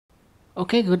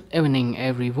Okay, good evening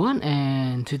everyone,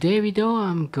 and today video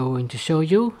I'm going to show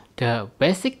you the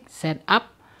basic setup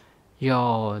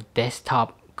your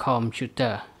desktop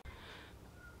computer.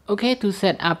 Okay, to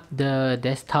set up the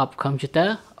desktop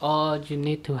computer, all you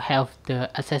need to have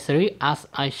the accessory as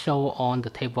I show on the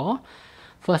table.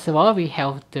 First of all, we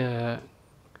have the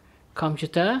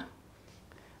computer,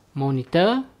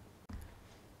 monitor,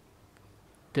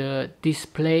 the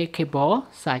display cable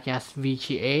such as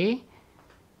VGA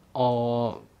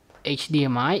or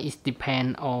HDMI. It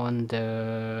depends on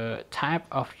the type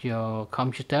of your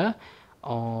computer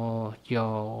or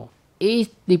your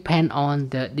it depends on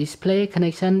the display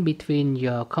connection between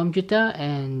your computer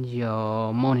and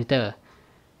your monitor.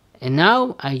 And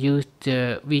now I use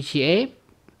the VGA.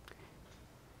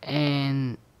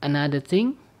 And another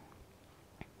thing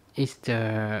is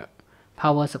the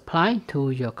power supply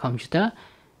to your computer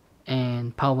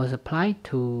and power supply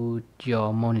to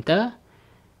your monitor.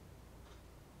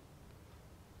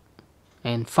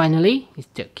 And finally is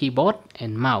the keyboard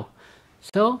and mouse.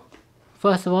 So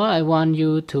first of all, I want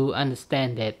you to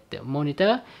understand that the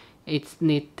monitor it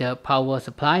needs the power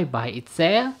supply by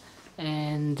itself,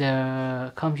 and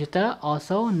the computer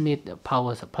also need the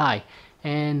power supply,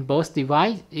 and both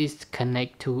devices is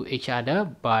connect to each other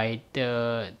by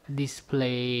the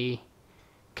display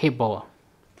cable.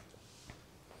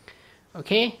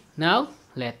 Okay, now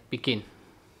let's begin.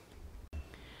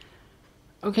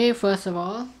 Okay, first of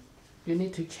all, you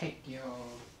need to check your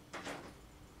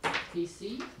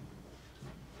PC.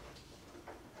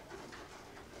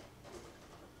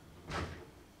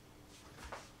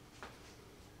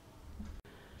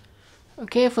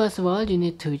 Okay, first of all, you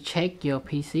need to check your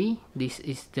PC. This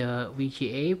is the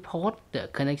VGA port, the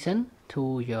connection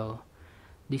to your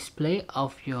display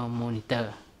of your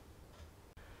monitor.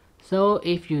 So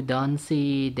if you don't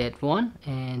see that one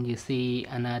and you see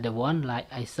another one like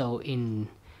I saw in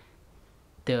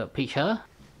the picture,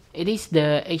 it is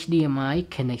the HDMI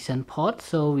connection port,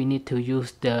 so we need to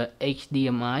use the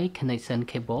HDMI connection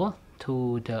cable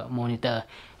to the monitor,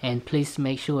 and please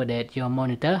make sure that your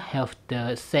monitor have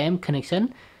the same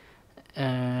connection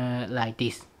like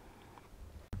this.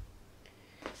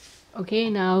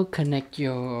 Okay, now connect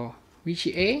your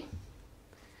VGA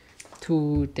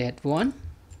to that one,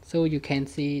 so you can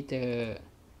see the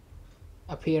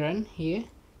appearance here.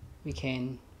 We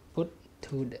can put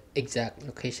to the exact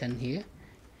location here,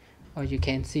 or you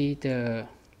can see the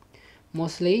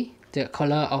mostly the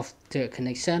color of the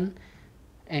connection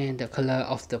and the color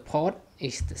of the port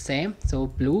is the same, so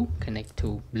blue connect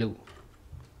to blue.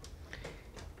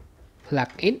 Plug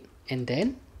it and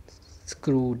then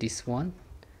screw this one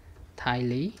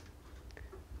tightly,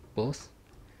 both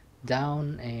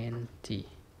down and the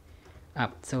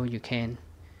up, so you can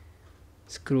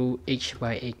screw each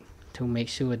by each to make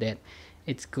sure that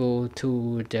it's go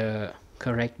to the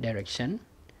correct direction.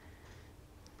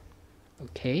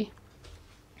 Okay,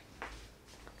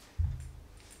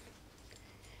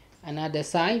 another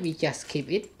side we just keep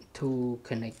it to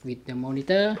connect with the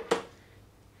monitor,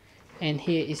 and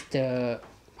here is the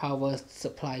power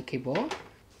supply cable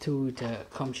to the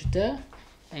computer,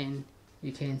 and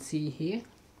you can see here,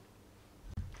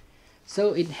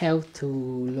 so it have to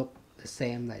look the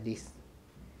same like this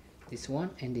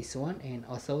one and this one, and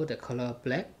also the color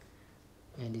black,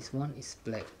 and this one is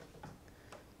black.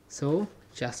 So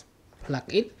just plug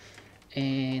it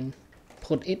and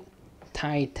put it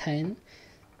tighten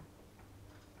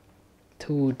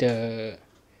to the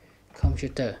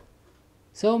computer,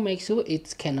 so make sure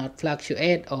it cannot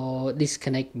fluctuate or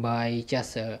disconnect by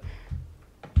just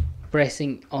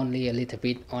pressing only a little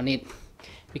bit on it,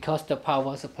 because the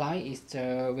power supply is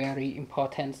the very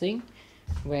important thing.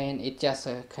 When it just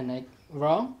connect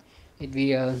wrong, it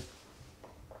will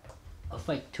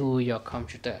affect to your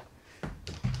computer.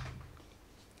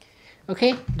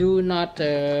 Okay, do not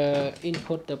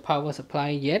input the power supply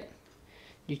yet.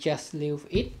 You just leave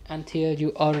it until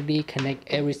you already connect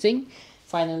everything.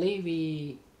 Finally,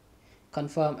 we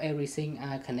confirm everything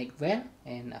are connect well,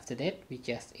 and after that we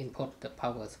just input the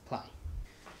power supply.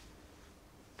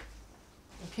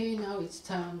 Okay, now it's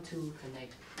time to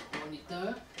connect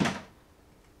monitor.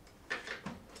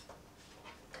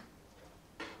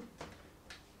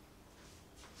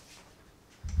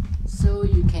 So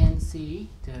you can see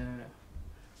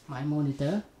my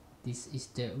monitor. This is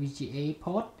the VGA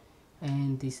port,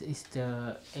 and this is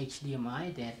the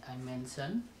HDMI that I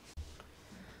mentioned.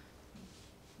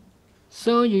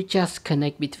 So you just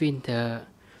connect between the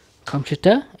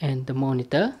computer and the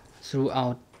monitor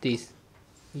throughout this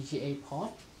VGA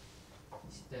port.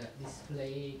 This is the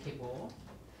display cable.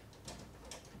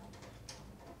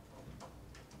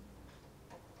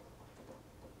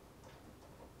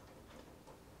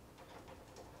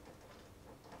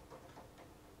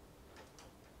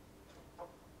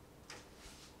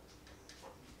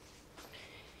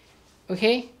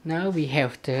 Okay, now we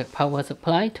have the power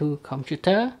supply to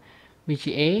computer,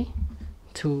 VGA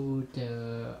to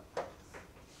the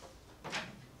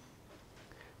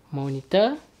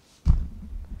monitor,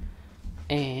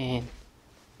 and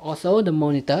also the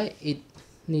monitor it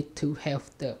need to have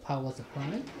the power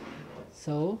supply.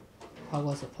 So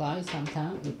power supply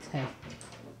sometimes it have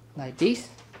like this,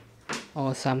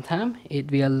 or sometimes it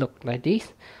will look like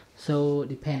this. So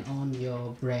depend on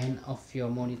your brand of your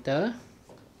monitor.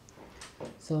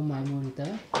 So my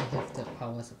monitor I have the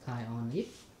power supply on it,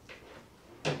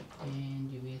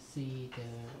 and you will see the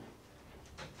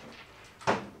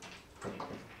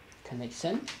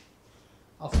connection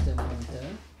of the monitor.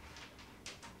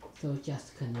 So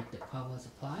just connect the power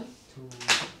supply to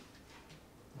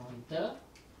monitor.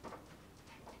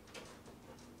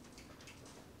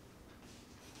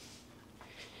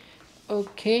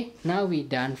 Okay, now we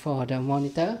done for the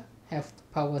monitor. Have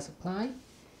power supply,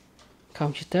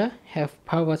 computer have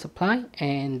power supply,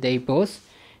 and they both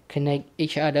connect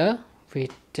each other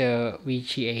with the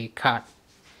VGA card.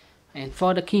 And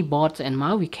for the keyboards and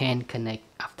mouse we can connect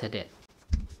after that.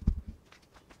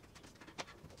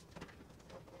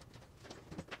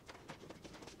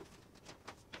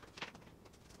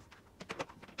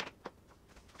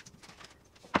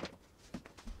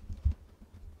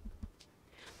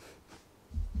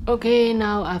 Okay,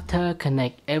 now after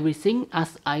connect everything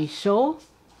as I show,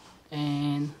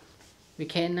 and we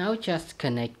can now just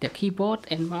connect the keyboard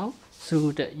and mouse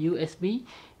through the USB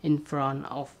in front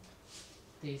of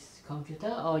this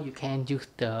computer, or you can use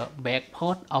the back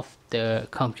port of the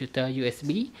computer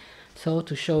USB. So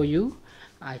to show you,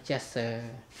 I just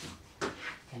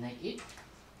connect it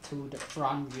to the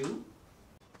front view.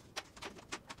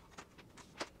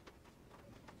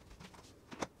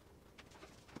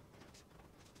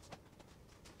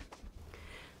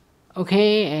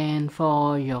 Okay, and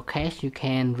for your case you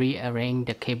can rearrange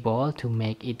the keyboard to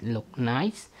make it look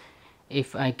nice.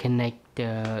 If I connect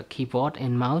the keyboard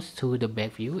and mouse to the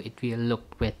back view, it will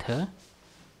look better.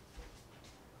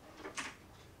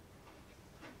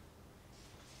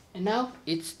 And now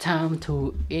it's time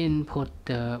to input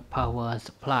the power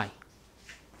supply.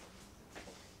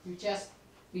 You just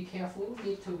be careful,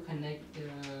 need to connect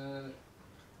the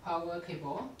power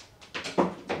cable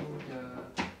to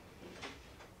the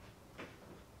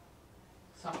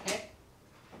socket.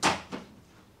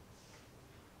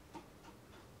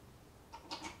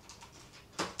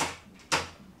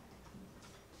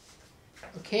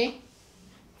 Okay,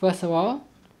 first of all,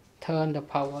 turn the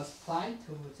power supply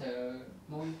to the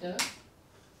monitor.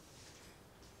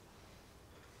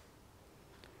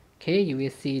 Okay, you will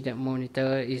see the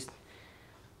monitor is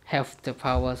have the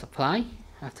power supply.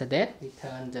 After that, we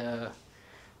turn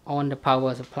on the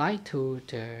power supply to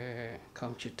the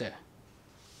computer.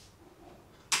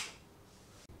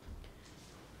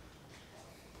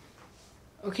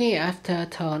 Okay, after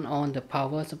turn on the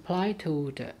power supply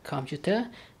to the computer,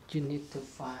 you need to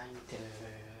find the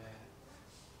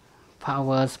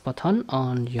power button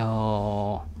on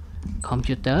your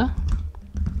computer.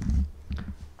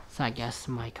 Such as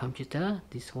my computer,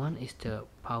 this one is the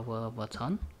power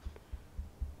button.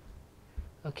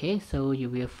 Okay, so you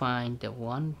will find the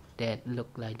one that look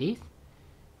like this.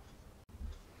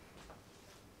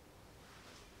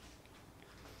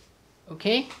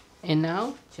 Okay, and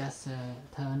now just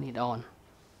turn it on.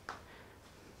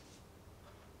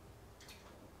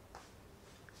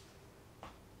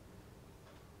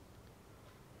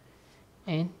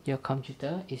 And your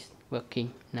computer is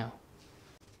working now.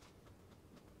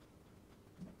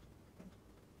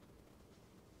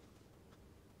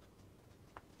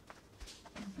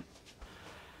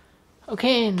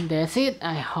 Okay, and that's it.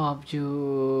 I hope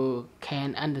you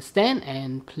can understand,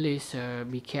 and please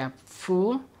be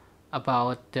careful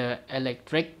about the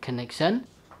electric connection.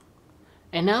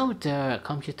 And now the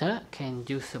computer can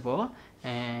usable.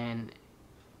 And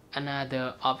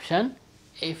another option,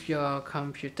 if your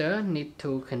computer need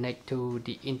to connect to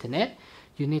the internet,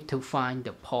 you need to find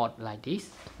the port like this,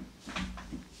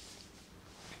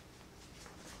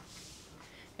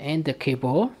 and the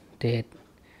cable that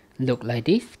look like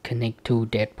this connect to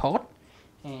that port,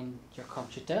 and your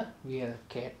computer will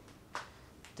get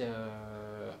the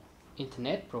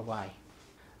internet provide.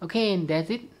 Okay, and that's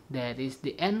it. That is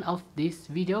the end of this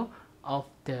video of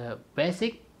the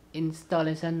basic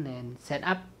installation and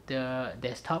setup the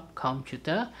desktop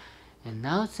computer. And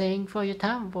now thanks for your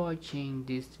time watching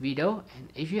this video, and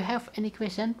if you have any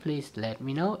question, please let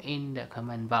me know in the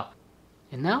comment box.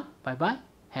 And now bye bye,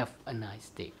 have a nice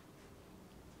day.